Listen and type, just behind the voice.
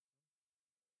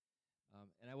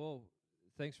And I will,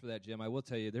 thanks for that, Jim. I will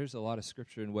tell you, there's a lot of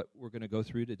scripture in what we're going to go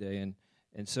through today.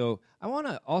 And so I want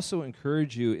to also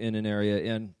encourage you in an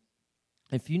area. And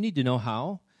if you need to know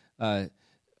how,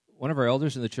 one of our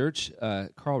elders in the church,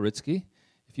 Carl Ritzke,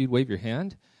 if you'd wave your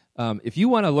hand, if you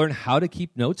want to learn how to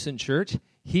keep notes in church,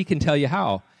 he can tell you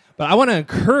how. But I want to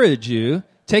encourage you,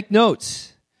 take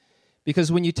notes.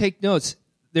 Because when you take notes,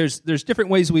 there's different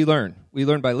ways we learn. We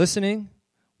learn by listening.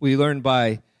 We learn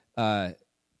by,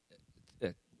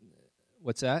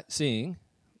 seeing.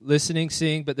 Listening,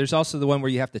 seeing. But there's also the one where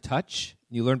you have to touch.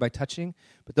 You learn by touching.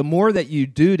 But the more that you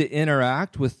do to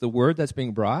interact with the word that's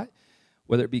being brought,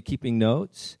 whether it be keeping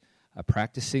notes,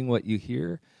 practicing what you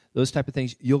hear, those type of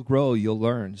things, you'll grow, you'll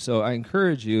learn. So I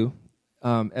encourage you,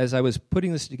 as I was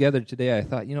putting this together today, I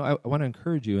thought, I want to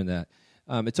encourage you in that.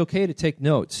 It's okay to take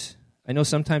notes. I know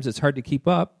sometimes it's hard to keep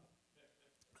up,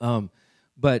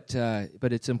 but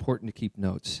it's important to keep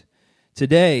notes.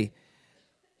 Today,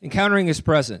 encountering His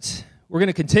presence. We're going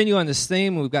to continue on this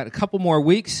theme. We've got a couple more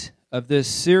weeks of this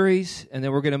series, and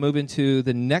then we're going to move into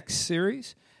the next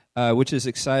series, which is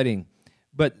exciting.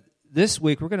 But this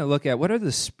week, we're going to look at what are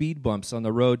the speed bumps on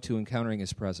the road to encountering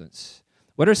His presence.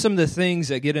 What are some of the things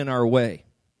that get in our way?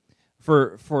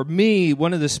 For me,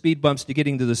 one of the speed bumps to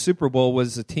getting to the Super Bowl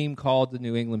was a team called the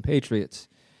New England Patriots,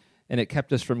 and it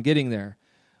kept us from getting there.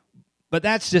 But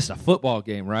that's just a football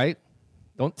game, right?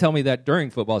 Don't tell me that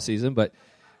during football season, but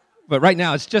right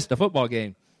now it's just a football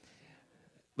game.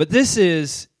 But this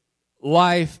is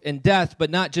life and death, but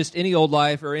not just any old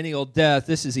life or any old death.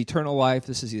 This is eternal life.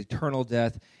 This is eternal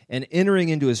death. And entering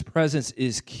into His presence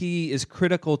is key, is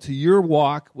critical to your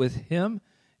walk with Him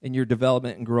and your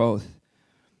development and growth.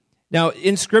 Now,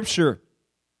 in Scripture,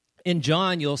 in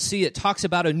John, you'll see it talks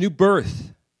about a new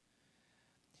birth.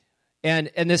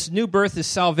 And this new birth is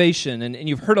salvation. And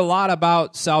you've heard a lot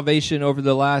about salvation over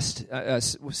the last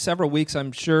several weeks,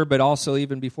 I'm sure, but also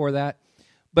even before that.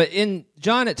 But in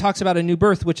John, it talks about a new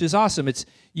birth, which is awesome. It's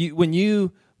when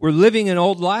you were living an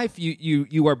old life,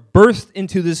 you are birthed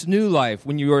into this new life.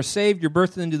 When you are saved, you're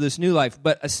birthed into this new life.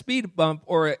 But a speed bump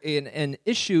or an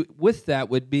issue with that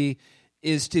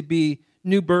is to be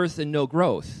new birth and no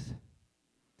growth.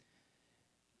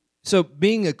 So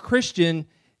being a Christian,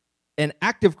 an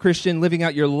active Christian, living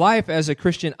out your life as a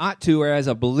Christian ought to, or as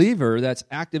a believer that's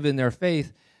active in their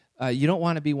faith, you don't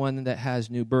want to be one that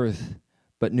has new birth,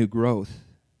 but new growth.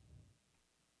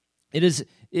 It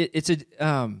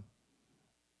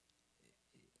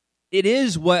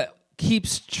is what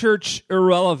keeps church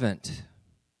irrelevant.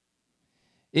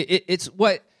 It's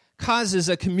what causes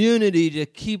a community to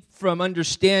keep from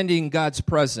understanding God's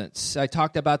presence. I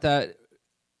talked about that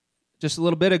just a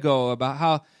little bit ago, about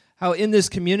how in this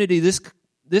community this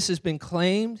has been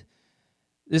claimed.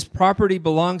 This property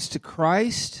belongs to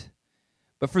Christ.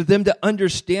 But for them to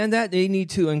understand that, they need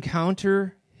to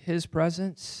encounter His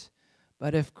presence.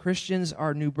 But if Christians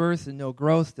are new birth and no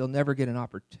growth, they'll never get an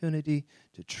opportunity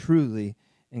to truly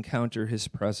encounter His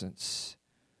presence.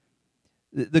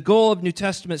 The goal of New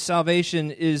Testament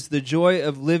salvation is the joy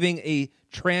of living a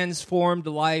transformed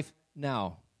life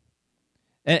now.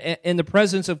 In the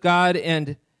presence of God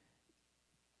and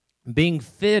being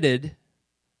fitted,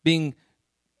 being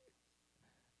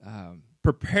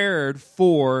prepared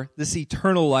for this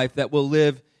eternal life that will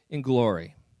live in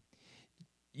glory.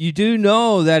 You do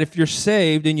know that if you're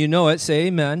saved, and you know it, say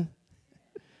amen,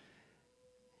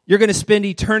 you're going to spend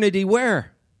eternity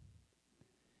where?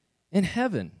 In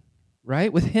heaven,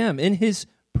 right? With Him, in His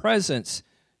presence.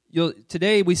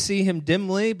 Today we see Him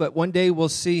dimly, but one day we'll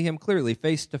see Him clearly,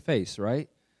 face to face, right?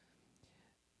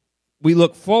 We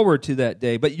look forward to that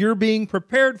day, but you're being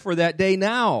prepared for that day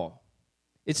now.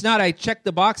 It's not I check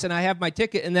the box and I have my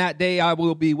ticket, and that day I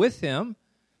will be with Him.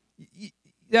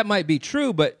 That might be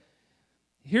true, but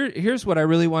here's what I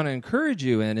really want to encourage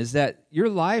you in, is that your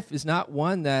life is not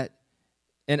one that,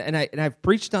 and I've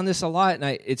preached on this a lot, and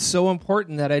it's so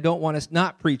important that I don't want to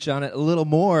not preach on it a little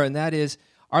more, and that is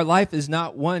our life is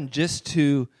not one just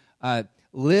to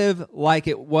live like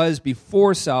it was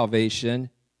before salvation,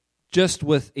 just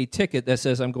with a ticket that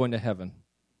says I'm going to heaven.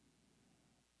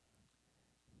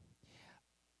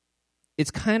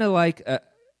 It's kind of like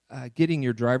getting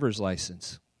your driver's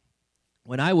license.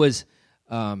 When I was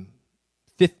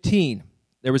 15,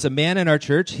 there was a man in our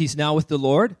church. He's now with the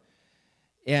Lord.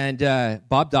 And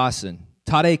Bob Dawson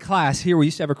taught a class here. We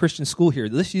used to have a Christian school here.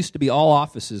 This used to be all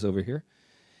offices over here.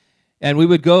 And we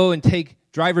would go and take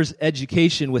driver's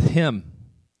education with him.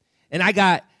 And I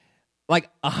got like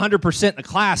 100% in the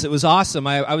class. It was awesome.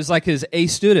 I was like his A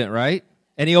student, right?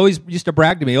 And he always used to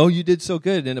brag to me, "Oh, you did so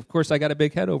good." And of course, I got a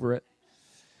big head over it.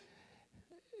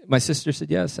 My sister said,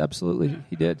 "Yes, absolutely,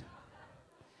 he did."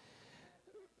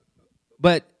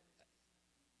 But,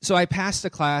 so I passed the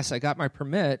class, I got my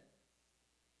permit,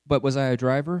 but was I a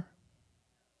driver?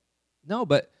 No,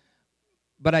 but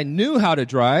I knew how to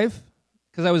drive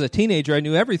because I was a teenager. I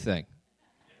knew everything.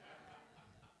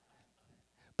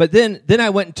 But then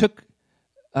I went and took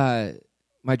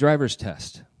my driver's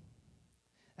test.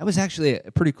 That was actually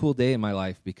a pretty cool day in my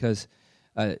life because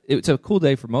it's a cool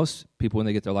day for most people when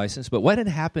they get their license. But what had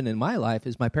happened in my life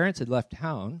is my parents had left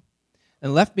town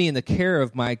and left me in the care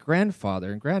of my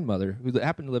grandfather and grandmother, who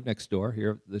happened to live next door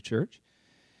here at the church.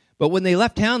 But when they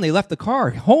left town, they left the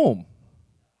car home.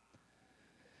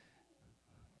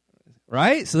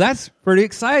 Right? So that's pretty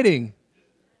exciting.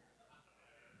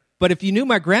 But if you knew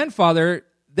my grandfather,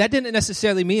 that didn't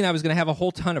necessarily mean I was going to have a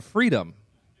whole ton of freedom.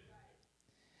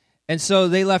 And so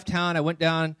they left town. I went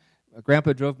down. My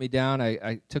grandpa drove me down.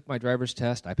 I took my driver's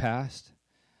test. I passed.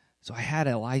 So I had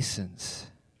a license.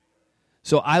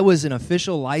 So I was an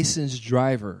official licensed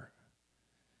driver.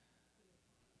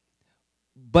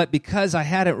 But because I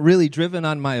hadn't really driven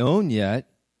on my own yet,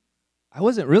 I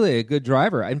wasn't really a good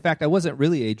driver. In fact, I wasn't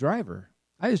really a driver.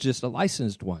 I was just a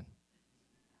licensed one.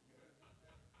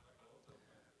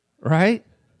 Right?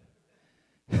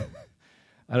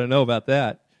 I don't know about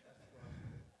that.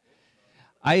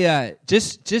 I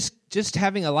just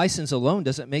having a license alone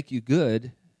doesn't make you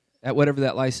good at whatever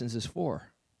that license is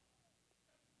for.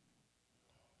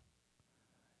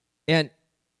 And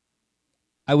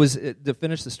I was, to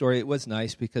finish the story, it was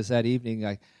nice because that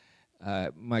evening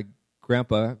my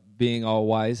grandpa, being all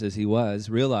wise as he was,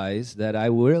 realized that I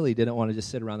really didn't want to just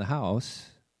sit around the house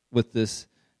with this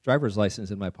driver's license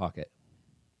in my pocket.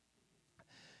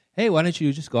 Hey, why don't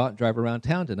you just go out and drive around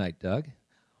town tonight, Doug?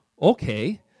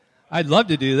 Okay, I'd love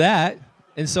to do that.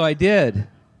 And so I did.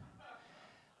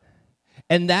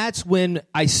 And that's when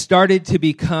I started to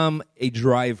become a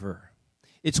driver.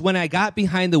 It's when I got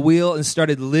behind the wheel and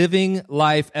started living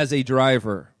life as a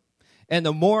driver. And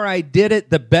the more I did it,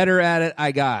 the better at it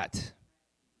I got.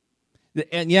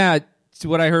 And yeah, to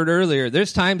what I heard earlier,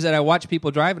 there's times that I watch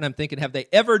people drive and I'm thinking, have they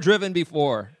ever driven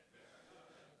before?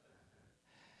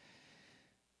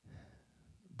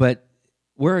 But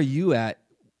where are you at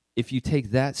if you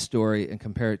take that story and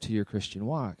compare it to your Christian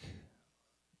walk?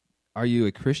 Are you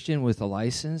a Christian with a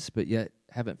license but yet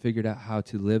haven't figured out how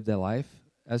to live their life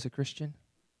as a Christian?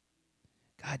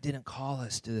 God didn't call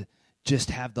us to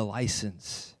just have the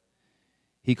license.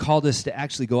 He called us to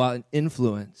actually go out and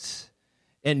influence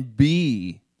and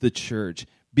be the church,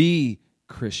 be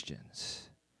Christians,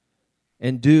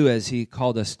 and do as he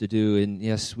called us to do. And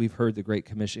yes, we've heard the Great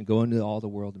Commission, go into all the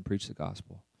world and preach the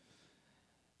gospel.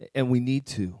 And we need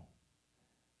to.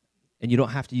 And you don't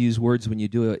have to use words when you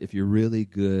do it if you're really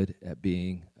good at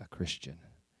being a Christian,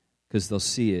 because they'll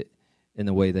see it in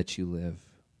the way that you live.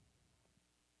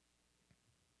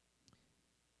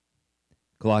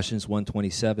 Colossians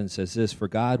 1:27 says this, "For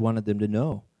God wanted them to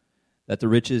know that the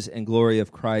riches and glory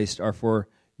of Christ are for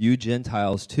you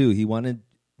Gentiles too." He wanted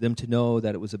them to know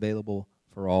that it was available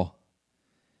for all.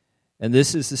 And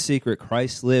this is the secret: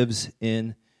 Christ lives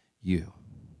in you.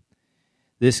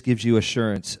 This gives you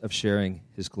assurance of sharing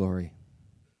his glory.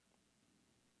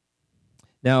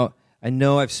 Now, I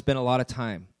know I've spent a lot of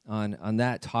time on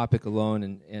that topic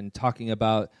alone and talking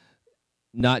about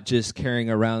not just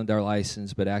carrying around our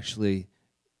license, but actually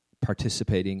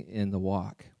participating in the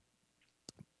walk.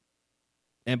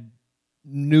 And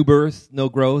new birth, no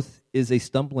growth, is a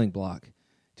stumbling block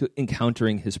to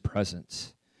encountering his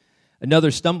presence. Another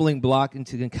stumbling block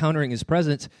into encountering his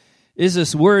presence is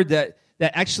this word that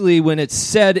actually, when it's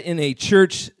said in a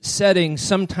church setting,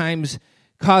 sometimes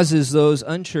causes those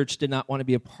unchurched to not want to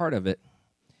be a part of it.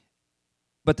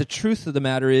 But the truth of the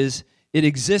matter is, it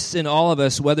exists in all of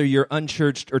us, whether you're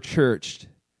unchurched or churched.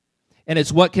 And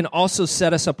it's what can also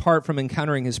set us apart from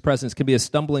encountering his presence, can be a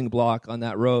stumbling block on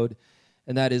that road,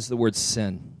 and that is the word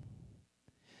sin.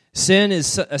 Sin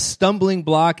is a stumbling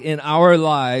block in our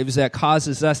lives that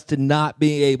causes us to not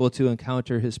be able to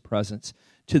encounter his presence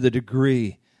to the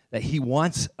degree that he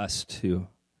wants us to.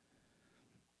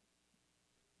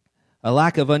 A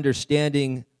lack of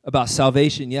understanding about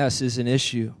salvation, yes, is an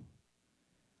issue,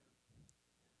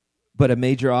 but a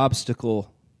major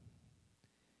obstacle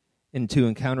into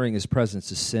encountering his presence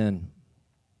is sin.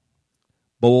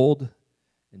 Bold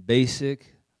and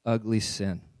basic, ugly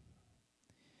sin.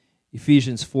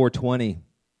 Ephesians 4:20.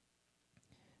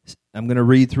 I'm going to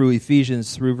read through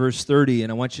Ephesians through verse 30,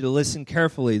 and I want you to listen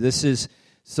carefully. This is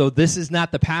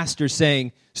not the pastor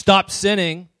saying, stop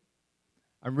sinning.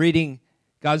 I'm reading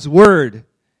God's word,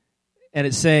 and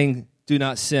it's saying, do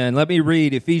not sin. Let me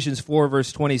read. Ephesians 4,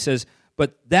 verse 20 says,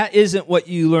 "But that isn't what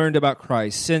you learned about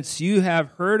Christ. Since you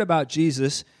have heard about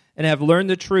Jesus and have learned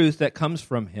the truth that comes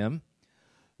from him,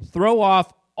 throw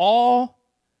off all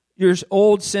your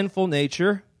old sinful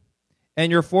nature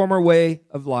and your former way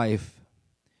of life,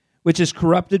 which is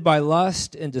corrupted by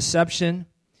lust and deception.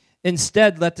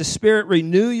 Instead, let the Spirit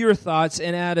renew your thoughts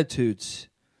and attitudes.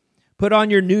 Put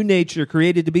on your new nature,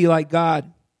 created to be like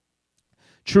God,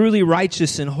 truly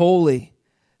righteous and holy.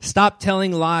 Stop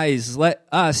telling lies. Let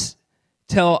us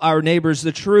tell our neighbors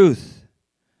the truth,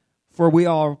 for we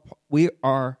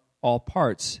are all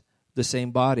parts of the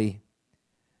same body.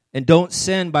 And don't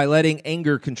sin by letting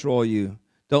anger control you.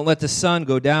 Don't let the sun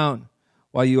go down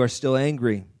while you are still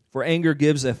angry, for anger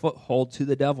gives a foothold to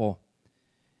the devil.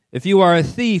 If you are a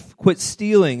thief, quit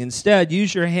stealing. Instead,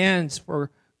 use your hands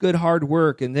for good hard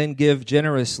work and then give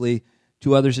generously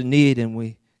to others in need. And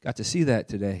we got to see that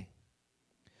today.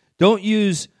 Don't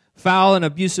use foul and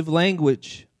abusive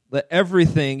language. Let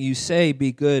everything you say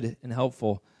be good and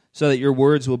helpful, so that your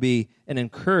words will be an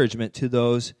encouragement to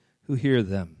those who hear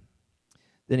them.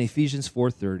 Then Ephesians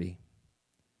 4:30.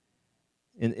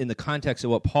 In the context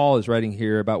of what Paul is writing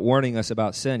here about warning us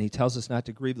about sin, he tells us not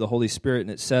to grieve the Holy Spirit, and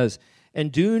it says,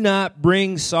 and do not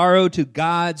bring sorrow to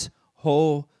God's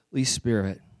Holy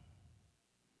Spirit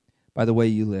by the way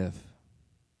you live.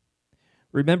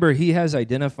 Remember, he has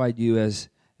identified you as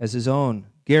his own,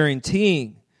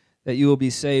 guaranteeing that you will be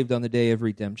saved on the day of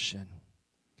redemption.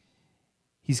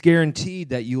 He's guaranteed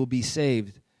that you will be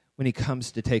saved when he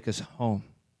comes to take us home.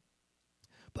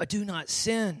 But do not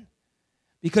sin,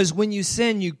 because when you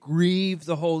sin, you grieve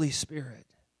the Holy Spirit.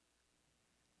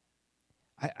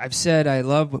 I've said I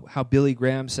love how Billy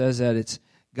Graham says that it's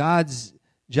God's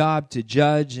job to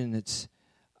judge, and it's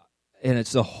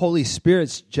the Holy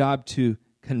Spirit's job to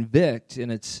convict,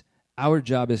 and it's our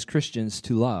job as Christians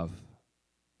to love.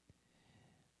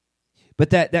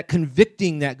 But that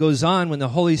convicting that goes on when the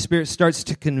Holy Spirit starts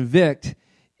to convict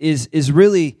is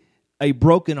really a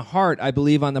broken heart, I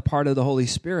believe, on the part of the Holy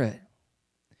Spirit.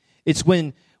 It's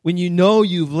when you know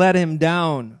you've let him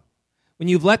down. When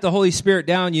you've let the Holy Spirit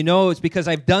down, you know it's because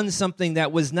I've done something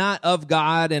that was not of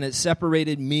God and it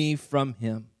separated me from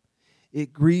him.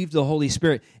 It grieved the Holy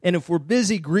Spirit. And if we're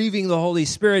busy grieving the Holy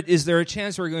Spirit, is there a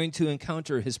chance we're going to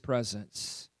encounter his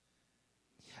presence?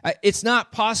 It's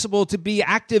not possible to be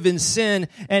active in sin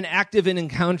and active in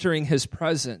encountering his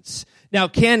presence. Now,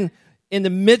 in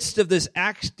the midst of this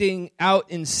acting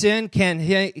out in sin, can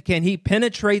he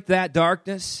penetrate that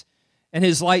darkness and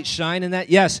his light shine in that?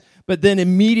 Yes, but then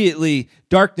immediately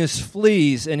darkness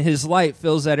flees and his light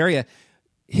fills that area.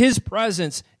 His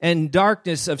presence and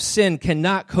darkness of sin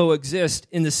cannot coexist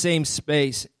in the same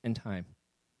space and time.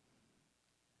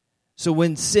 So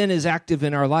when sin is active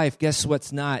in our life, guess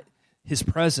what's not? His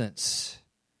presence.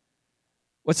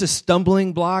 What's a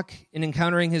stumbling block in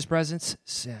encountering his presence?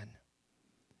 Sin.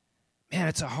 Man,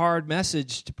 it's a hard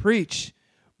message to preach.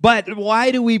 But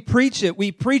why do we preach it?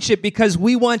 We preach it because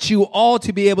we want you all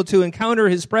to be able to encounter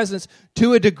his presence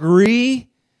to a degree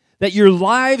that your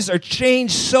lives are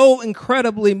changed so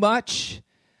incredibly much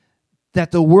that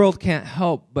the world can't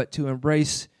help but to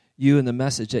embrace you and the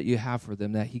message that you have for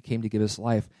them, that he came to give us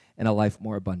life and a life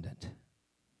more abundant.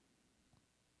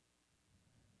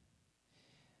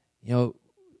 You know,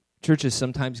 churches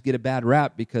sometimes get a bad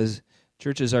rap because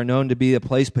churches are known to be a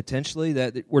place potentially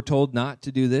that we're told not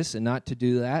to do this and not to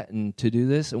do that and to do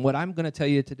this. And what I'm going to tell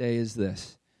you today is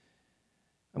this.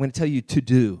 I'm going to tell you to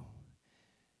do.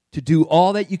 To do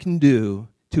all that you can do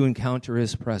to encounter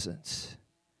his presence.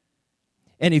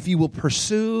 And if you will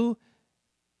pursue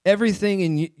everything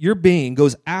in your being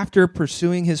goes after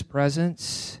pursuing his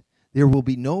presence, there will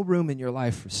be no room in your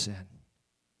life for sin.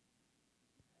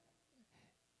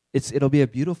 It'll be a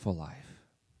beautiful life.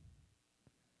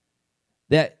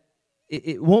 That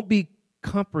it won't be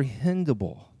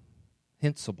comprehensible.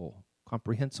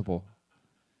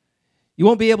 You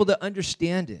won't be able to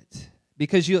understand it.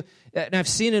 Because and I've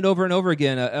seen it over and over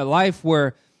again, a life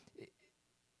where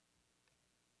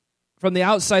from the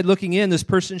outside looking in, this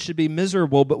person should be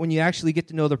miserable, but when you actually get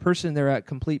to know the person, they're at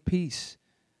complete peace.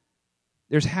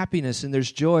 There's happiness and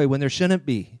there's joy when there shouldn't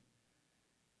be.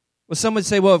 Well, some would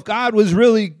say, well, if God was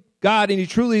really God and he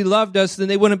truly loved us, then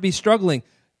they wouldn't be struggling.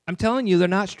 I'm telling you, they're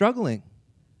not struggling.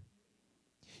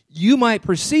 You might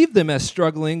perceive them as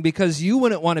struggling because you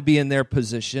wouldn't want to be in their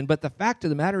position, but the fact of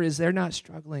the matter is they're not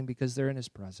struggling because they're in his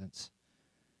presence.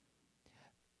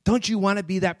 Don't you want to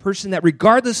be that person that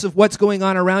regardless of what's going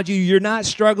on around you, you're not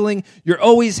struggling, you're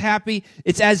always happy?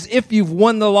 It's as if you've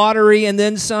won the lottery and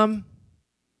then some.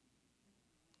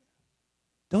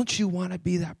 Don't you want to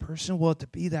be that person? Well, to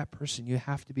be that person, you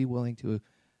have to be willing to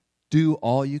do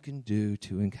all you can do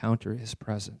to encounter his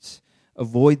presence.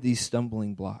 Avoid these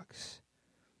stumbling blocks.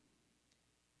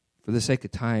 for the sake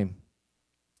of time,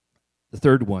 the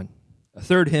third one, a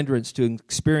third hindrance to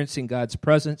experiencing God's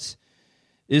presence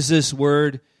is this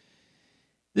word.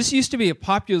 This used to be a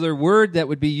popular word that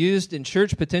would be used in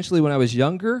church potentially when I was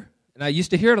younger, and I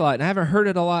used to hear it a lot, and I haven't heard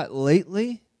it a lot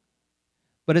lately,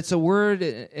 but it's a word,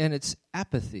 and it's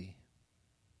apathy.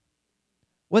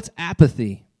 What's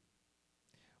apathy?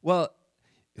 Well,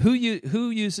 who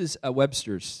uses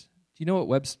Webster's? Do you know what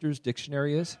Webster's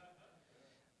dictionary is?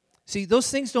 See,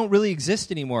 those things don't really exist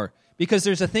anymore because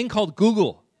there's a thing called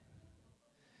Google.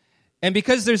 And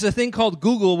because there's a thing called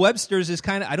Google, Webster's is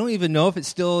I don't even know if it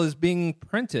still is being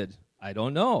printed. I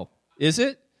don't know. Is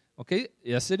it? Okay,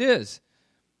 yes it is.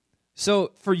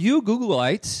 So for you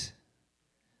Googleites,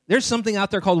 there's something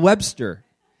out there called Webster.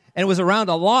 And it was around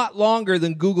a lot longer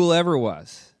than Google ever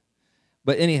was.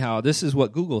 But anyhow, this is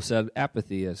what Google said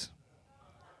apathy is.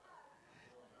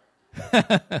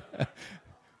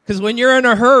 Because when you're in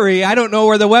a hurry, I don't know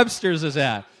where the Webster's is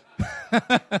at.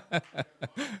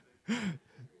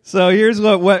 So here's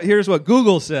what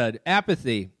Google said.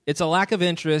 Apathy. It's a lack of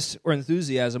interest or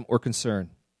enthusiasm or concern.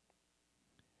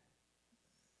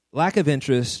 Lack of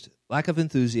interest, lack of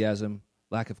enthusiasm,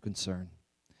 lack of concern.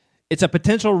 It's a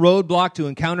potential roadblock to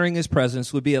encountering His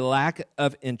presence would be a lack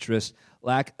of interest,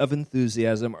 lack of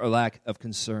enthusiasm, or lack of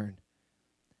concern.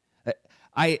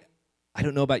 I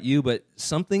don't know about you, but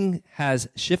something has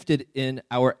shifted in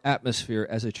our atmosphere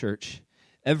as a church.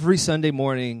 Every Sunday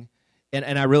morning,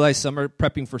 and I realize some are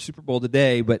prepping for Super Bowl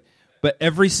today, but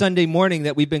every Sunday morning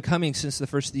that we've been coming since the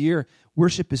first of the year,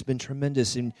 worship has been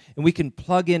tremendous, and we can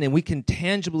plug in and we can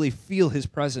tangibly feel His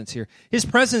presence here. His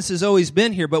presence has always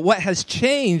been here, but what has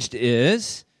changed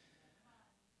is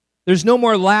there's no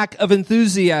more lack of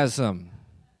enthusiasm.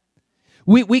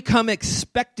 We come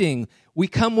expecting, we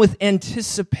come with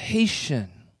anticipation.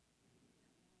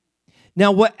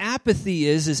 Now, what apathy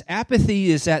is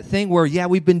apathy is that thing where,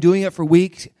 we've been doing it for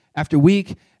week after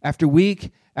week after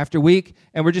week after week,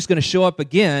 and we're just going to show up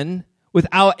again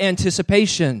without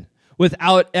anticipation,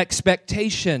 without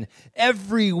expectation.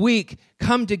 Every week,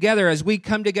 come together as we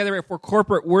come together for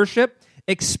corporate worship,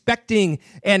 expecting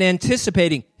and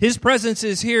anticipating. His presence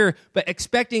is here, but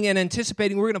expecting and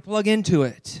anticipating we're going to plug into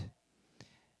it.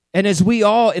 And as we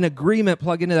all in agreement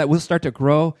plug into that, we'll start to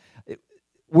grow.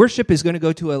 Worship is going to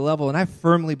go to a level, and I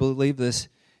firmly believe this,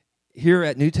 here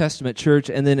at New Testament Church,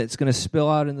 and then it's going to spill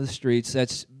out in the streets,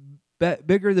 that's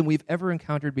bigger than we've ever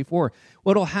encountered before.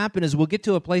 What will happen is we'll get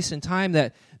to a place in time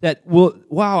that will,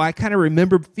 wow, I kind of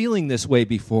remember feeling this way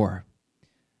before.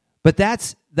 But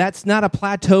that's not a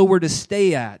plateau we're to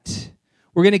stay at.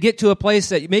 We're going to get to a place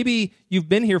that maybe you've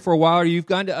been here for a while or you've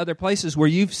gone to other places where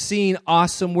you've seen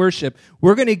awesome worship.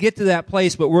 We're going to get to that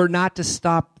place, but we're not to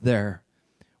stop there.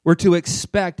 We're to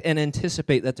expect and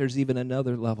anticipate that there's even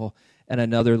another level and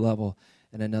another level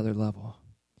and another level.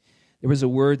 There was a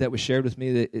word that was shared with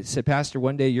me that it said, Pastor,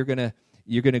 one day you're going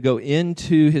to go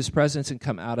into His presence and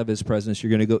come out of His presence.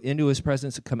 You're going to go into His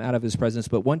presence and come out of His presence,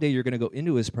 but one day you're going to go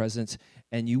into His presence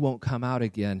and you won't come out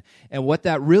again. And what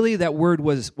that word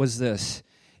was this,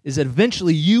 is that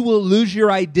eventually you will lose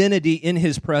your identity in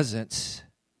His presence.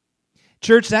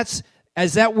 Church,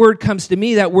 as that word comes to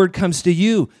me, that word comes to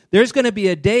you. There's going to be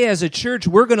a day as a church,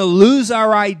 we're going to lose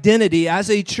our identity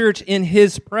as a church in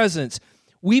His presence.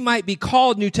 We might be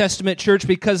called New Testament Church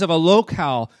because of a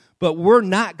locale, but we're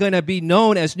not going to be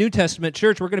known as New Testament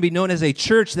Church. We're going to be known as a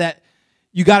church that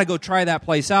you got to go try that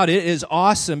place out. It is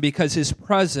awesome because His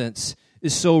presence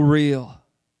is so real.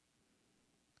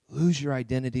 Lose your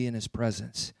identity in His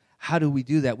presence. How do we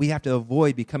do that? We have to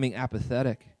avoid becoming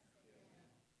apathetic.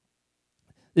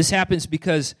 This happens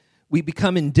because we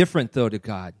become indifferent, though, to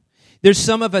God. There's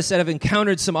some of us that have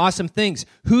encountered some awesome things.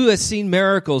 Who has seen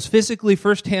miracles, physically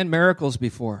firsthand miracles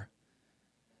before?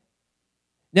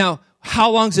 Now,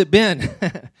 how long's it been?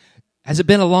 Has it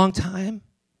been a long time?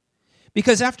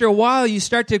 Because after a while, you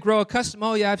start to grow accustomed.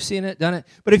 Oh, yeah, I've seen it, done it.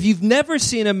 But if you've never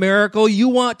seen a miracle, you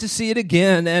want to see it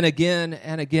again and again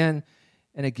and again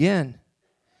and again.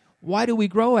 Why do we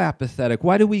grow apathetic?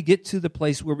 Why do we get to the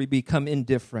place where we become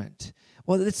indifferent?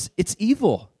 Well, it's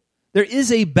evil. There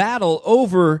is a battle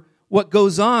over what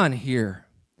goes on here.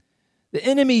 The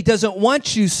enemy doesn't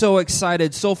want you so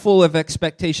excited, so full of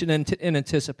expectation and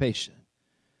anticipation.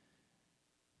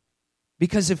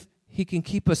 Because if he can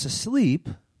keep us asleep,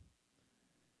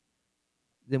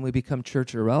 then we become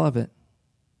church irrelevant.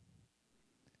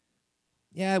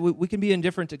 Yeah, we can be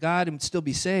indifferent to God and still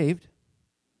be saved.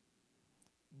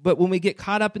 But when we get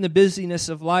caught up in the busyness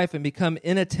of life and become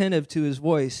inattentive to His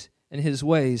voice and His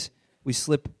ways, we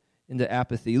slip into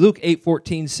apathy. Luke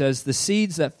 8:14 says, "The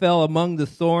seeds that fell among the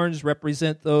thorns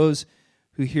represent those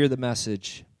who hear the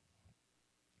message."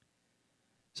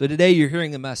 So today you're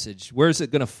hearing a message. Where's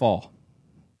it going to fall?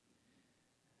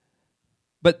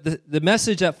 But the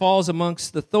message that falls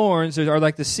amongst the thorns are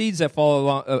like the seeds that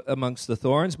fall amongst the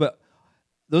thorns, but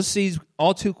those seeds,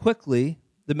 all too quickly,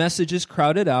 the message is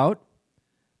crowded out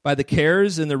by the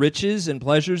cares and the riches and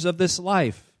pleasures of this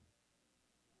life.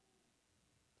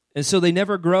 And so they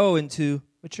never grow into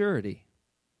maturity.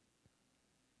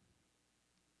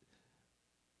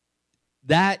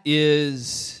 That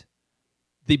is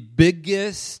the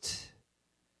biggest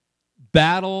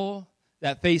battle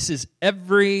that faces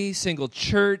every single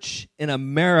church in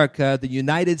America, the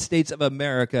United States of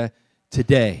America,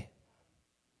 today.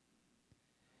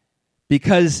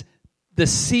 Because the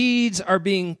seeds are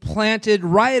being planted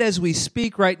right as we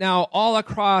speak right now all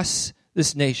across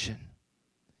this nation.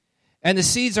 And the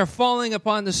seeds are falling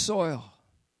upon the soil.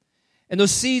 And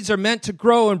those seeds are meant to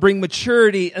grow and bring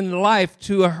maturity and life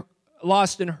to a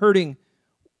lost and hurting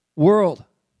world.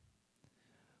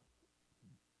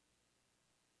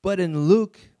 But in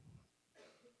Luke,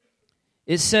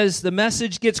 it says the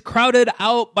message gets crowded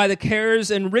out by the cares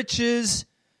and riches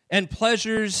and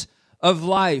pleasures of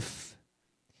life.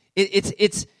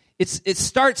 It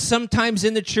starts sometimes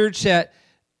in the church at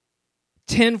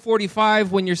 10:45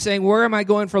 when you're saying, where am I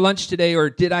going for lunch today? Or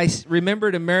did I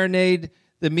remember to marinate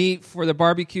the meat for the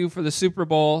barbecue for the Super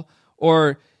Bowl?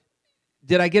 Or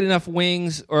did I get enough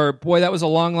wings? Or boy, that was a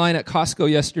long line at Costco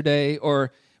yesterday.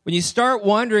 Or when you start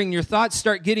wondering, your thoughts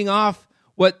start getting off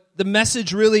what the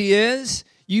message really is,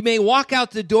 you may walk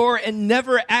out the door and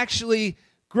never actually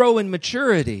grow in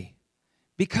maturity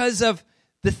because of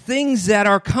the things that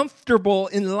are comfortable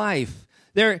in life.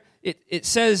 It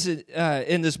says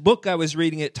in this book I was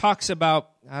reading, it talks about,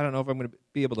 I don't know if I'm going to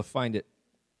be able to find it.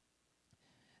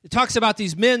 It talks about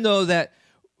these men, though, that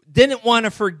didn't want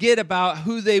to forget about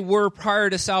who they were prior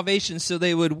to salvation, so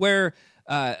they would wear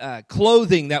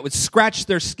clothing that would scratch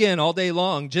their skin all day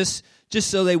long, just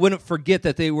so they wouldn't forget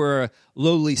that they were a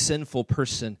lowly, sinful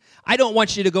person. I don't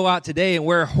want you to go out today and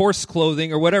wear horse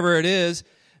clothing or whatever it is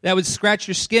that would scratch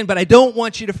your skin, but I don't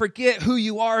want you to forget who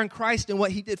you are in Christ and what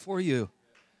He did for you.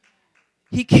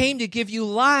 He came to give you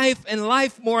life and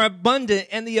life more abundant,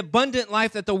 and the abundant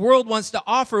life that the world wants to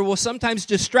offer will sometimes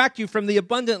distract you from the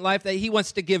abundant life that He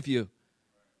wants to give you.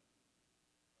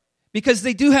 Because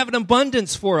they do have an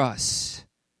abundance for us.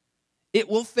 It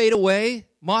will fade away.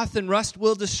 Moth and rust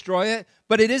will destroy it.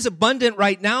 But it is abundant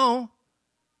right now.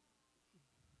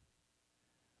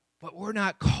 But we're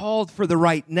not called for the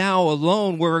right now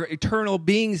alone. We're eternal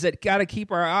beings that got to keep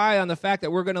our eye on the fact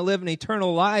that we're going to live an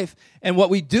eternal life. And what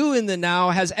we do in the now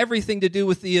has everything to do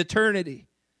with the eternity.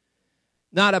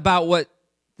 Not about what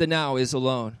the now is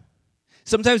alone.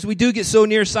 Sometimes we do get so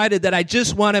nearsighted that I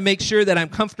just want to make sure that I'm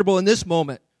comfortable in this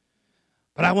moment.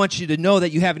 But I want you to know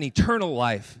that you have an eternal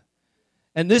life.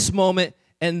 And this moment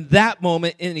and that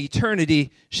moment in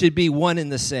eternity should be one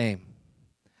and the same.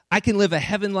 I can live a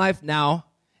heaven life now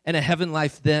and a heaven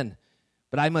life then,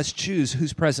 but I must choose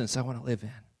whose presence I want to live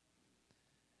in.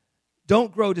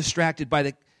 Don't grow distracted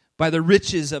by the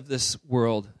riches of this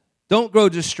world. Don't grow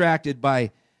distracted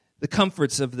by the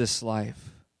comforts of this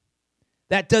life.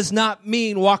 That does not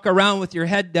mean walk around with your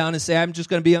head down and say, I'm just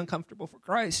going to be uncomfortable for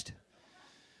Christ.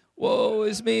 Woe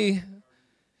is me.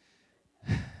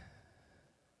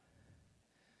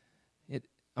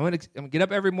 I'm going to get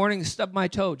up every morning and stub my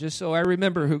toe just so I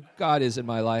remember who God is in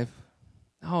my life.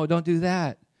 No, don't do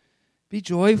that. Be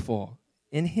joyful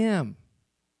in Him.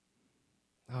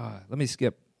 Let me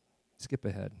skip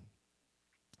ahead.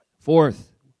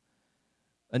 Fourth,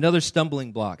 another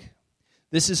stumbling block.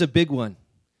 This is a big one.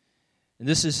 And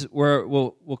this is where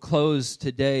we'll close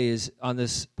today is on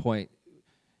this point.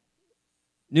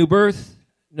 New birth,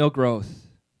 no growth.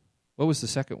 What was the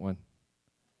second one?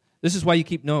 This is why you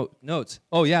keep notes.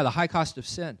 Oh, yeah, the high cost of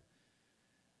sin.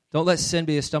 Don't let sin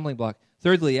be a stumbling block.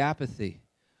 Thirdly, apathy.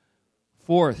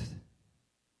 Fourth,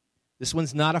 this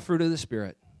one's not a fruit of the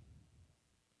Spirit,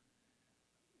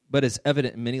 but it's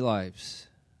evident in many lives,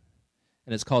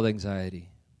 and it's called anxiety.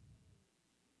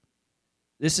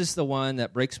 This is the one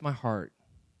that breaks my heart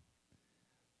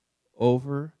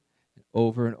over and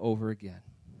over and over again.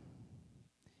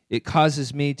 It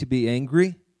causes me to be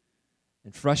angry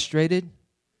and frustrated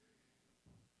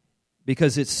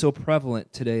because it's so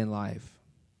prevalent today in life.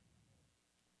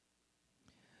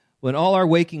 When all our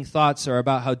waking thoughts are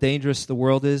about how dangerous the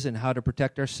world is and how to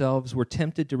protect ourselves, we're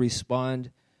tempted to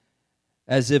respond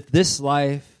as if this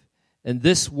life and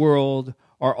this world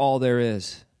are all there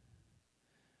is.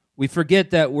 We forget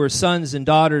that we're sons and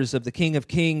daughters of the King of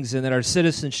Kings and that our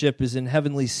citizenship is in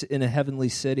a heavenly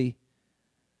city.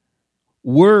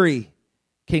 Worry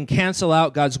can cancel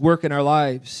out God's work in our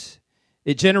lives.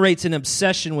 It generates an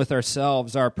obsession with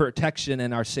ourselves, our protection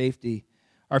and our safety,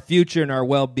 our future and our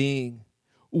well-being.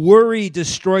 Worry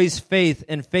destroys faith,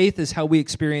 and faith is how we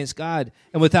experience God.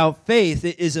 And without faith,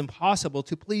 it is impossible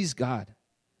to please God.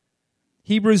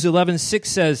 Hebrews 11:6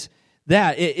 says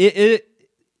that it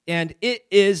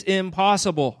is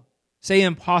impossible. Say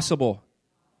impossible.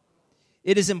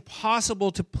 It is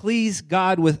impossible to please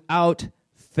God without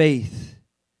faith.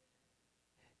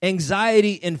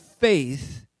 Anxiety and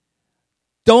faith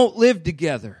don't live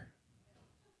together.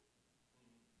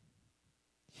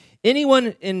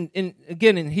 Anyone, in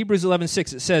Hebrews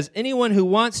 11:6, it says, anyone who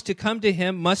wants to come to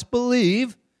him must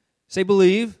believe, say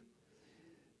believe,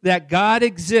 that God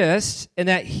exists and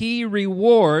that he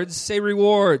rewards, say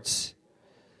rewards,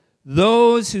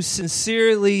 those who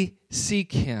sincerely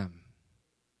seek him.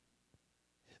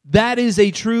 That is a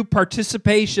true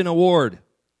participation award.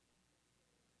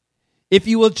 If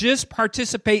you will just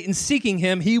participate in seeking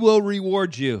him, he will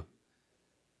reward you.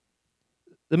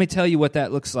 Let me tell you what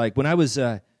that looks like. When I was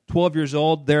 12 years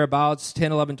old, thereabouts,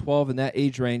 10, 11, 12, in that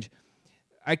age range,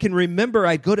 I can remember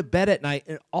I'd go to bed at night,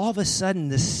 and all of a sudden,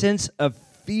 the sense of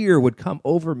fear would come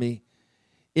over me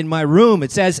in my room.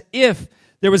 It's as if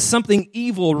there was something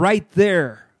evil right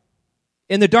there.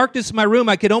 In the darkness of my room,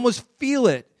 I could almost feel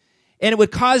it, and it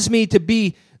would cause me to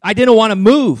be, I didn't want to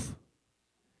move.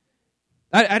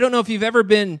 I don't know if you've ever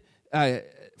been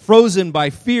frozen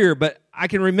by fear, but I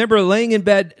can remember laying in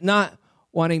bed not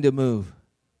wanting to move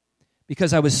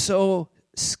because I was so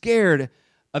scared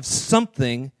of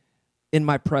something in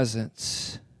my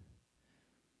presence.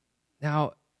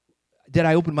 Now, did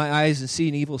I open my eyes and see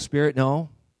an evil spirit? No,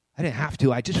 I didn't have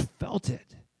to. I just felt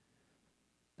it.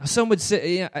 Now, some would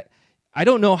say, I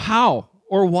don't know how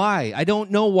or why. I don't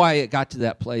know why it got to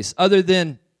that place other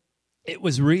than it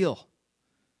was real.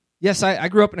 Yes, I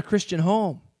grew up in a Christian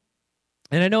home,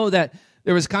 and I know that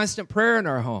there was constant prayer in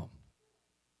our home,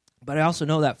 but I also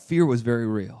know that fear was very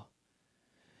real.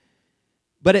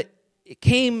 But it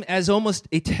came as almost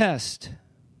a test.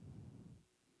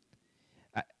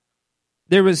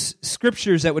 There was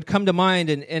scriptures that would come to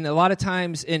mind, and a lot of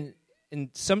times, and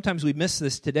sometimes we miss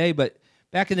this today, but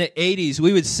back in the 80s,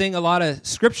 we would sing a lot of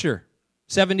scripture.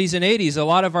 70s and 80s, a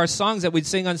lot of our songs that we'd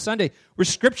sing on Sunday were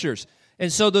scriptures.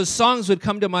 And so those songs would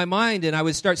come to my mind, and I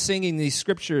would start singing these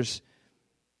scriptures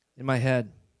in my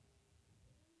head.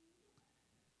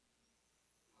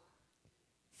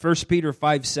 1 Peter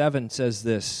 5:7 says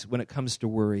this when it comes to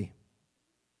worry.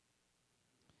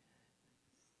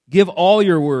 Give all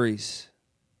your worries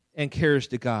and cares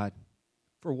to God.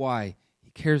 For why? He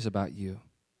cares about you.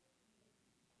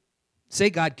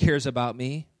 Say, God cares about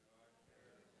me.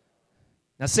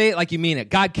 Now say it like you mean it.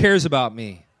 God cares about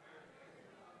me.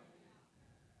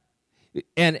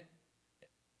 And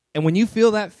when you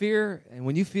feel that fear, and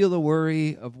when you feel the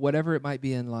worry of whatever it might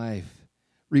be in life,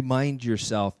 remind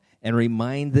yourself and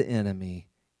remind the enemy,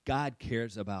 God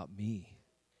cares about me.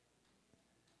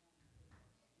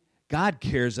 God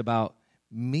cares about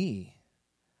me.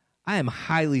 I am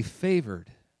highly favored.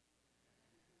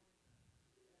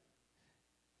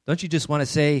 Don't you just want to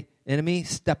say, enemy,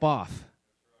 step off?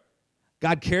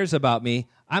 God cares about me.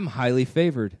 I'm highly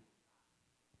favored.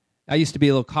 I used to be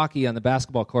a little cocky on the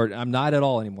basketball court. I'm not at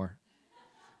all anymore.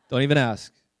 Don't even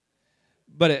ask.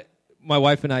 But my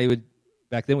wife and I would,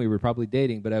 back then we were probably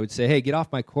dating, but I would say, hey, get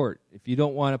off my court. If you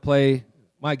don't want to play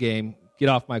my game, get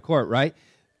off my court, right?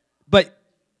 But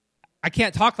I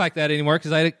can't talk like that anymore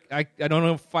because I don't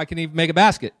know if I can even make a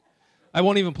basket. I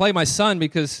won't even play my son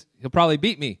because he'll probably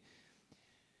beat me.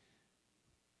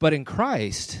 But in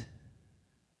Christ,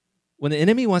 when the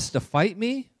enemy wants to fight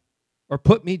me, or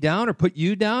put me down, or put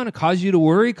you down, and cause you to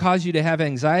worry, cause you to have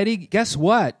anxiety, guess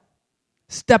what?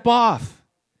 Step off.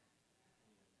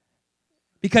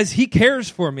 Because he cares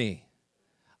for me.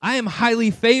 I am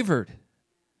highly favored.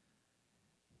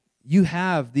 You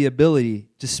have the ability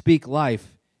to speak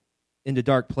life into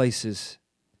dark places.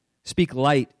 Speak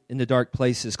light into dark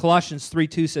places. Colossians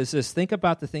 3:2 says this, think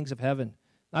about the things of heaven,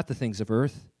 not the things of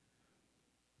earth.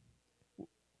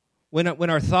 When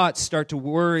our thoughts start to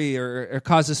worry or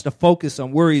cause us to focus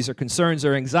on worries or concerns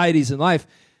or anxieties in life,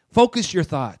 focus your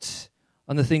thoughts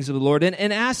on the things of the Lord and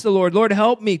ask the Lord, Lord,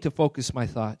 help me to focus my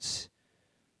thoughts.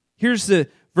 Here's the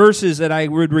verses that I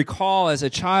would recall as a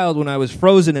child when I was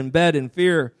frozen in bed in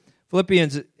fear.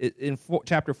 Philippians in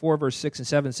chapter 4, verse 6 and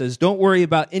 7 says, don't worry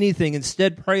about anything,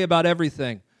 instead pray about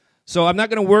everything. So I'm not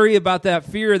going to worry about that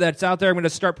fear that's out there. I'm going to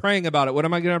start praying about it. What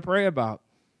am I going to pray about?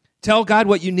 Tell God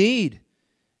what you need.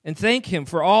 And thank him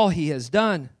for all he has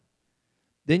done.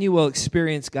 Then you will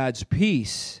experience God's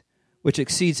peace, which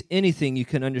exceeds anything you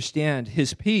can understand.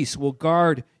 His peace will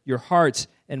guard your hearts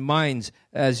and minds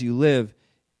as you live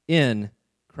in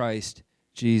Christ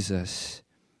Jesus.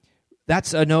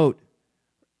 That's a note.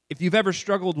 If you've ever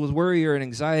struggled with worry or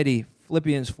anxiety,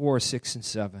 Philippians 4, 6, and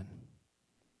 7.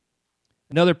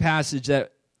 Another passage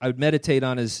that I would meditate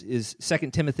on is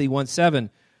 2 Timothy 1, 7.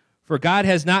 For God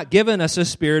has not given us a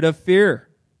spirit of fear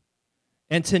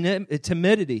and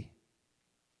timidity,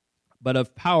 but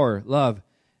of power, love,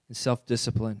 and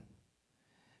self-discipline.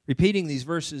 Repeating these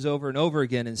verses over and over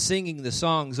again and singing the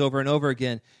songs over and over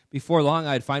again, before long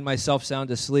I'd find myself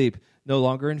sound asleep, no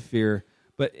longer in fear,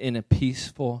 but in a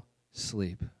peaceful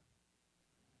sleep.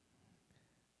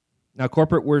 Now,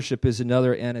 corporate worship is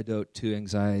another antidote to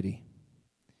anxiety.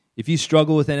 If you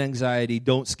struggle with anxiety,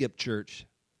 don't skip church.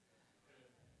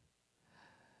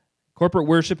 Corporate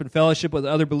worship and fellowship with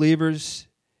other believers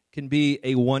can be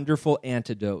a wonderful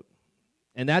antidote.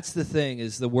 And that's the thing,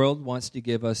 is the world wants to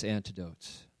give us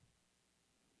antidotes.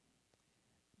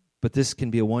 But this can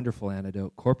be a wonderful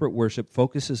antidote. Corporate worship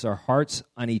focuses our hearts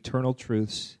on eternal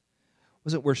truths.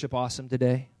 Wasn't worship awesome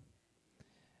today?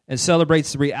 And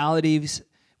celebrates the realities.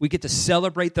 We get to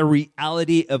celebrate the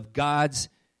reality of God's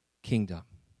kingdom.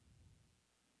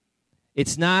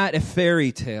 It's not a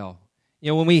fairy tale.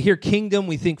 You know, when we hear kingdom,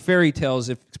 we think fairy tales,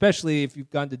 especially if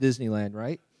you've gone to Disneyland,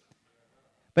 right?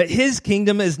 But his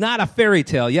kingdom is not a fairy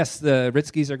tale. Yes, the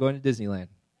Ritzkis are going to Disneyland.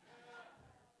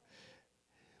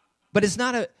 But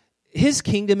his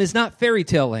kingdom is not fairy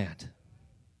tale land.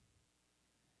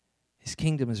 His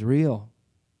kingdom is real.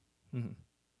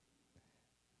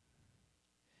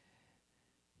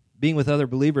 Being with other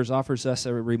believers offers us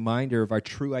a reminder of our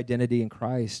true identity in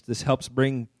Christ. This helps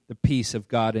bring the peace of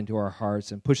God into our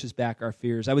hearts and pushes back our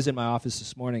fears. I was in my office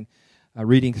this morning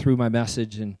reading through my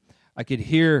message, and I could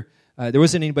hear, there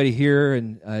wasn't anybody here,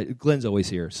 and Glenn's always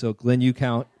here. So Glenn, you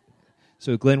count.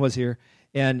 So Glenn was here.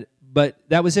 But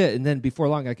that was it. And then before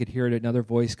long, I could hear another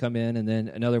voice come in, and then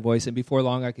another voice. And before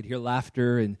long, I could hear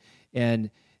laughter. And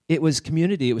it was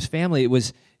community. It was family. It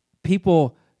was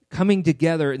people coming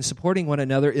together and supporting one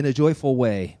another in a joyful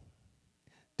way,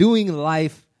 doing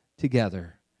life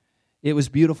together. It was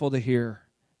beautiful to hear.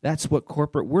 That's what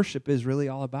corporate worship is really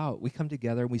all about. We come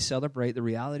together and we celebrate the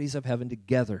realities of heaven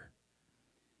together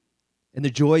and the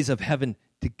joys of heaven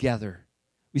together.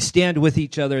 We stand with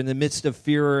each other in the midst of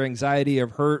fear or anxiety,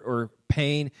 of hurt or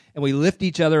pain, and we lift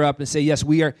each other up and say, yes,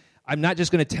 we are. I'm not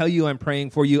just going to tell you I'm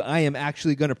praying for you. I am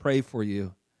actually going to pray for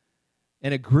you,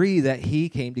 and agree that he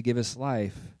came to give us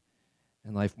life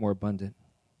and life more abundant.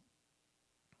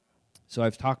 So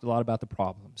I've talked a lot about the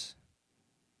problems.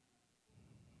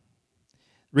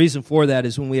 The reason for that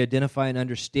is when we identify and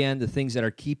understand the things that are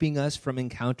keeping us from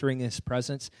encountering his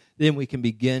presence, then we can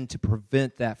begin to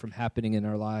prevent that from happening in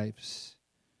our lives.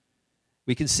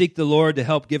 We can seek the Lord to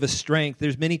help give us strength.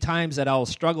 There's many times that I'll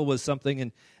struggle with something,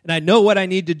 and I know what I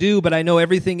need to do, but I know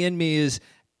everything in me is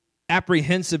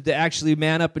apprehensive to actually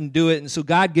man up and do it. And so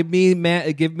God, give me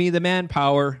the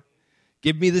manpower,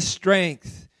 give me the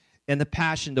strength and the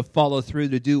passion to follow through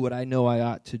to do what I know I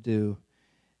ought to do.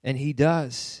 And he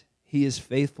does. He is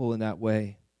faithful in that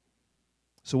way.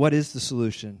 So what is the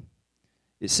solution?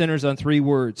 It centers on 3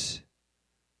 words.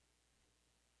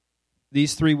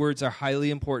 These 3 words are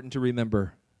highly important to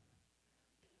remember.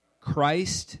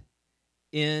 Christ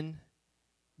in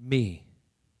me.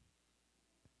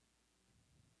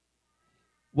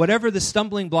 Whatever the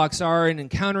stumbling blocks are in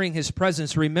encountering his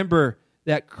presence, remember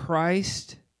that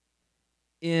Christ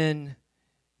in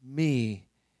me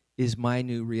is my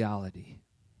new reality.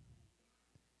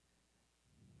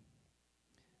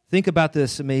 Think about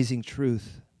this amazing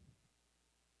truth.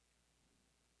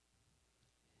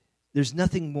 There's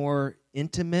nothing more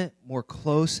intimate, more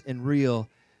close and real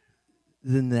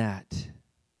than that.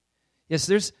 Yes,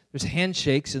 there's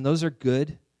handshakes, and those are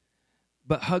good,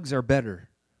 but hugs are better.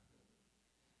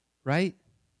 Right?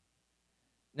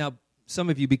 Now, some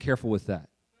of you be careful with that.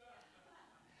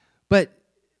 But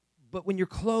when you're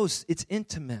close, it's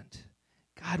intimate.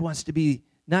 God wants to be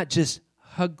not just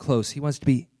hug close, he wants to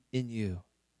be in you.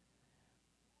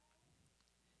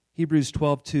 Hebrews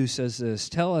 12:2 says this, he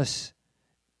tells us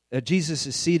that Jesus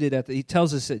is seated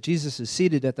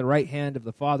at the right hand of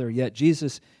the Father, yet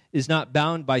Jesus is not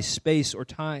bound by space or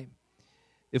time.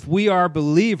 If we are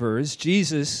believers,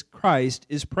 Jesus Christ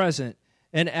is present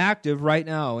and active right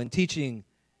now in teaching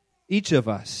each of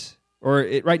us, or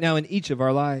right now in each of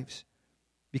our lives,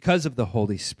 because of the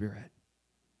Holy Spirit.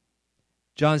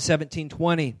 John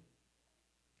 17:20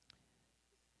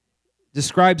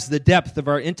 describes the depth of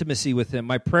our intimacy with him.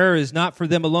 My prayer is not for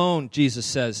them alone, Jesus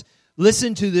says.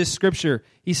 Listen to this scripture.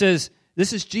 He says,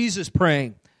 this is Jesus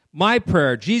praying. My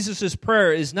prayer, Jesus'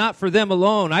 prayer, is not for them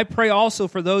alone. I pray also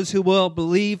for those who will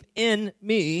believe in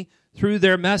me through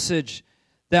their message,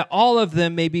 that all of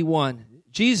them may be one.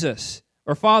 Jesus,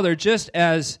 or Father, just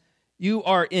as you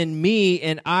are in me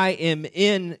and I am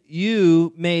in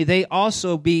you, may they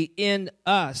also be in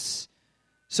us,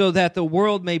 so that the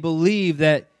world may believe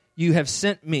that you have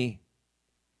sent me.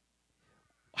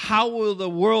 How will the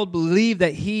world believe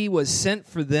that he was sent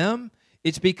for them?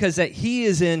 It's because that he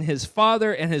is in his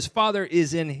Father and his Father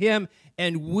is in him,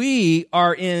 and we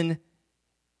are in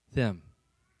them.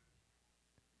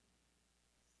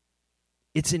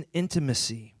 It's an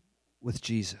intimacy with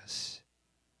Jesus.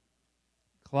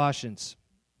 Colossians.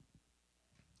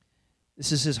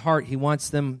 This is his heart. He wants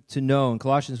them to know. In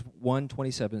Colossians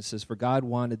 1:27 it says, "For God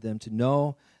wanted them to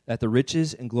know that the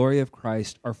riches and glory of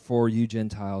Christ are for you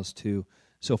Gentiles too,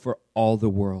 so for all the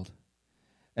world.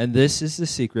 And this is the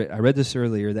secret," I read this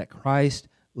earlier, "that Christ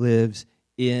lives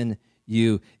in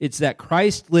you." It's that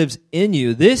Christ lives in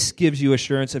you. This gives you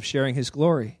assurance of sharing his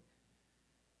glory.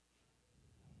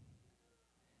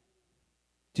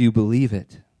 Do you believe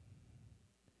it?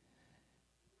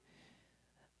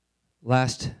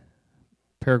 Last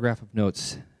paragraph of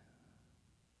notes.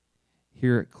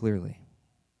 Hear it clearly.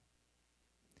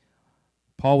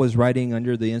 Paul was writing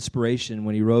under the inspiration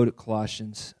when he wrote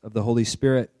Colossians of the Holy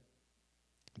Spirit.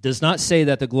 It does not say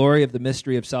that the glory of the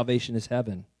mystery of salvation is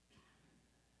heaven.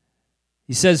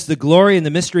 He says the glory and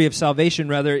the mystery of salvation,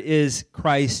 rather, is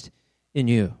Christ in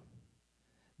you.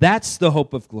 That's the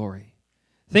hope of glory.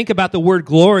 Think about the word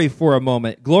glory for a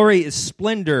moment. Glory is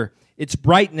splendor, it's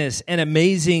brightness, and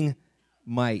amazing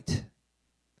might.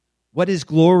 What is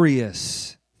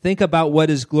glorious? Think about what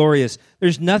is glorious.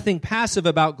 There's nothing passive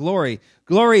about glory.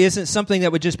 Glory isn't something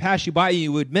that would just pass you by and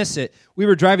you would miss it. We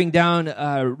were driving down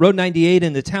Road 98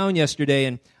 into town yesterday,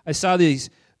 and I saw this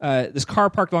car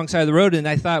parked alongside the road, and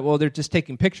I thought, well, they're just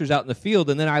taking pictures out in the field.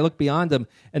 And then I looked beyond them,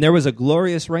 and there was a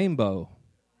glorious rainbow.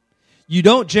 You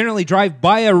don't generally drive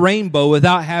by a rainbow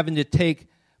without having to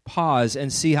pause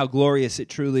and see how glorious it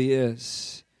truly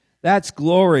is. That's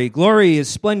glory. Glory is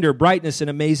splendor, brightness, and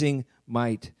amazing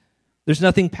might. There's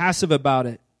nothing passive about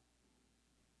it.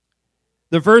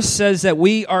 The verse says that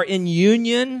we are in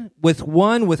union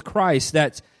with Christ.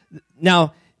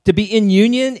 Now, to be in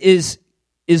union is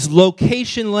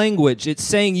location language. It's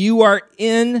saying you are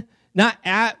in, not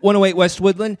at 108 West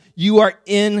Woodland, you are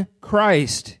in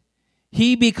Christ.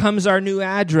 He becomes our new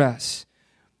address.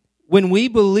 When we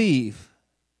believe,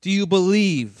 do you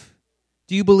believe?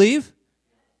 Do you believe?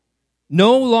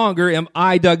 No longer am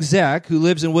I Doug Zeck, who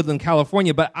lives in Woodland,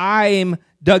 California, but I am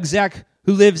Doug Zeck,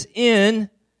 who lives in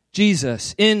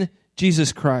Jesus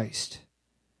Christ.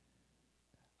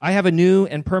 I have a new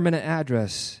and permanent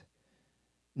address.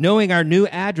 Knowing our new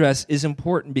address is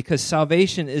important because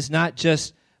salvation is not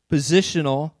just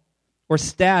positional or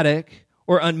static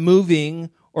or unmoving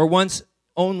or once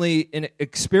only an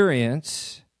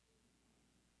experience.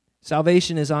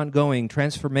 Salvation is ongoing,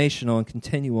 transformational, and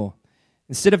continual.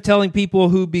 Instead of telling people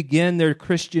who begin their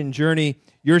Christian journey,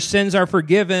 your sins are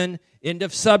forgiven, end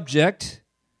of subject.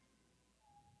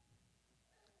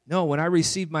 No, when I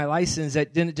received my license,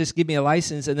 that didn't just give me a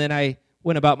license and then I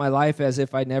went about my life as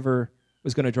if I never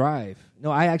was going to drive.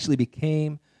 No, I actually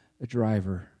became a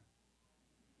driver.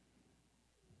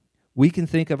 We can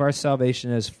think of our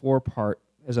salvation as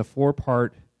a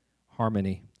four-part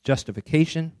harmony: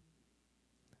 justification,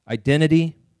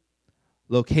 identity,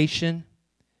 location,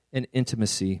 and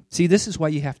intimacy. See, this is why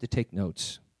you have to take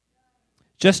notes.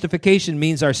 Justification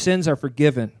means our sins are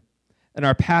forgiven and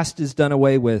our past is done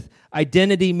away with.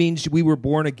 Identity means we were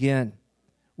born again.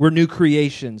 We're new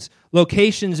creations.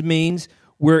 Locations means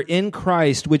we're in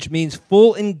Christ, which means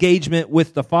full engagement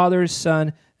with the Father,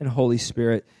 Son, and Holy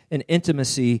Spirit. And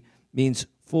intimacy means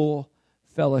full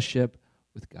fellowship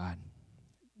with God.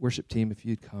 Worship team, if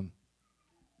you'd come.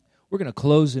 We're going to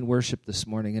close in worship this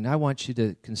morning, and I want you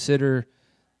to consider...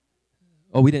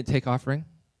 Oh, we didn't take offering?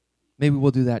 Maybe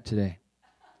we'll do that today.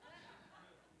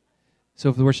 So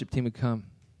if the worship team would come.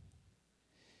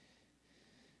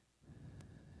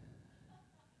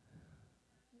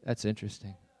 That's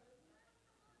interesting.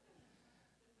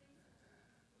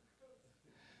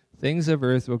 Things of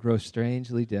earth will grow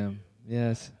strangely dim.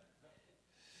 Yes.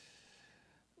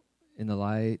 In the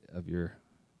light of your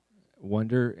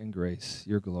wonder and grace,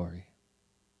 your glory.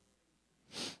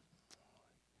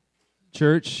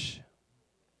 Church,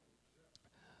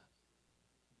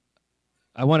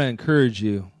 I want to encourage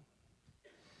you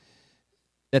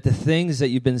that the things that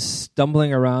you've been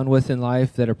stumbling around with in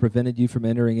life that have prevented you from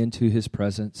entering into His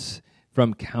presence,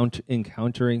 from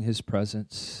encountering His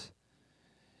presence,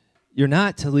 you're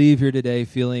not to leave here today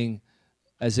feeling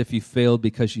as if you failed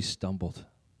because you stumbled.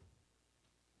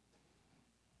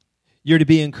 You're to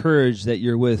be encouraged that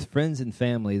you're with friends and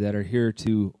family that are here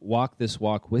to walk this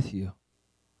walk with you,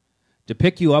 to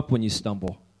pick you up when you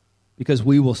stumble, because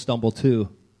we will stumble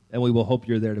too, and we will hope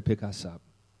you're there to pick us up.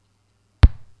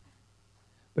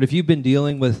 But if you've been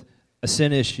dealing with a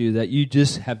sin issue that you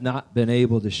just have not been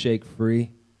able to shake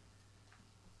free,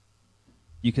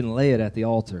 you can lay it at the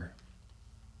altar.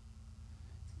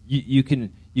 You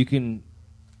can,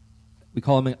 we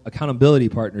call them accountability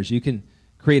partners. You can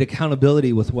create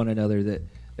accountability with one another, that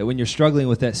when you're struggling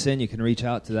with that sin, you can reach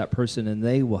out to that person and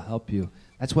they will help you.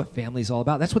 That's what family's all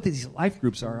about. That's what these life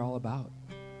groups are all about.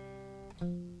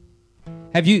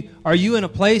 Are you in a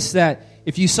place that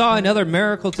if you saw another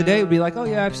miracle today, it would be like, oh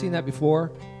yeah, I've seen that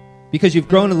before? Because you've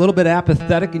grown a little bit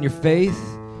apathetic in your faith.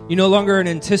 You no longer are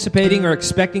anticipating or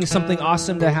expecting something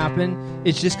awesome to happen.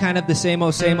 It's just kind of the same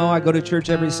old, I go to church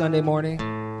every Sunday morning.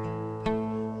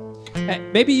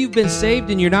 Maybe you've been saved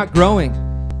and you're not growing.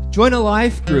 Join a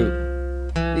life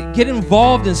group. Get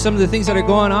involved in some of the things that are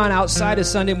going on outside of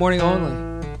Sunday morning only.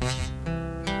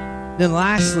 Then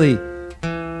lastly,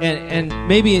 and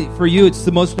maybe for you it's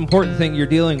the most important thing you're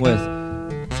dealing with,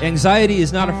 anxiety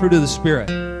is not a fruit of the Spirit.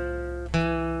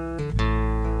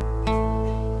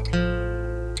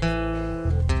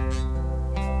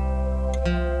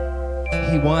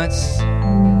 He wants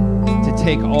to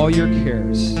take all your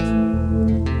cares.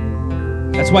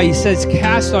 That's why he says,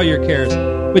 cast all your cares,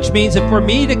 which means that for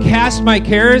me to cast my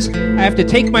cares, I have to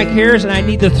take my cares and I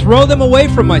need to throw them away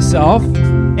from myself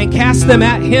and cast them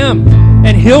at him,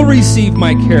 and he'll receive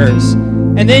my cares.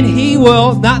 And then he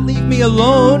will not leave me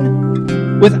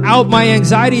alone without my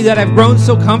anxiety that I've grown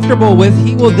so comfortable with.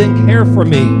 He will then care for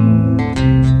me.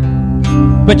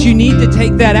 But you need to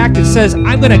take that act that says,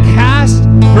 I'm going to cast,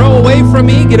 throw away from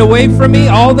me, get away from me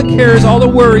all the cares, all the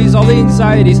worries, all the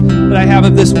anxieties that I have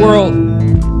of this world.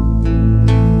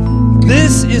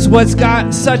 This is what's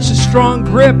got such a strong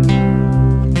grip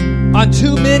on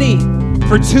too many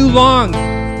for too long,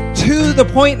 to the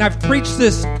point, and I've preached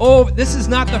this, this is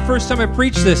not the first time I've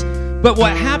preached this, but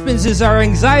what happens is our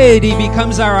anxiety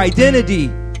becomes our identity.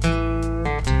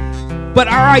 But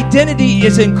our identity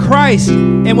is in Christ,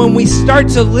 and when we start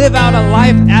to live out a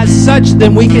life as such,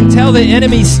 then we can tell the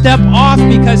enemy, step off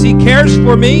because he cares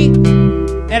for me,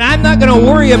 and I'm not going to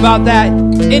worry about that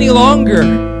any longer.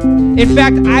 In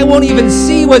fact, I won't even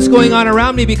see what's going on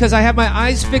around me because I have my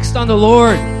eyes fixed on the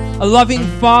Lord, a loving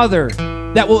Father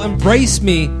that will embrace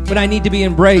me when I need to be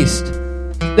embraced,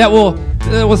 that will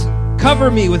cover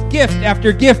me with gift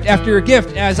after gift after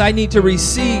gift as I need to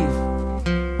receive,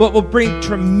 what will bring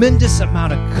tremendous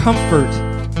amount of comfort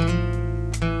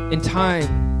in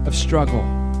time of struggle.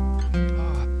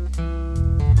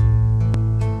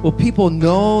 Will people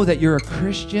know that you're a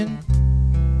Christian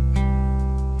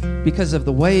because of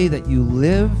the way that you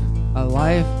live a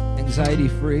life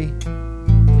anxiety-free?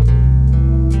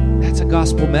 That's a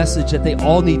gospel message that they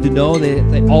all need to know,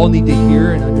 they all need to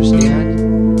hear and understand.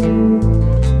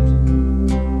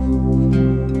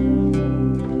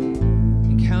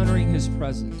 Encountering his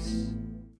presence.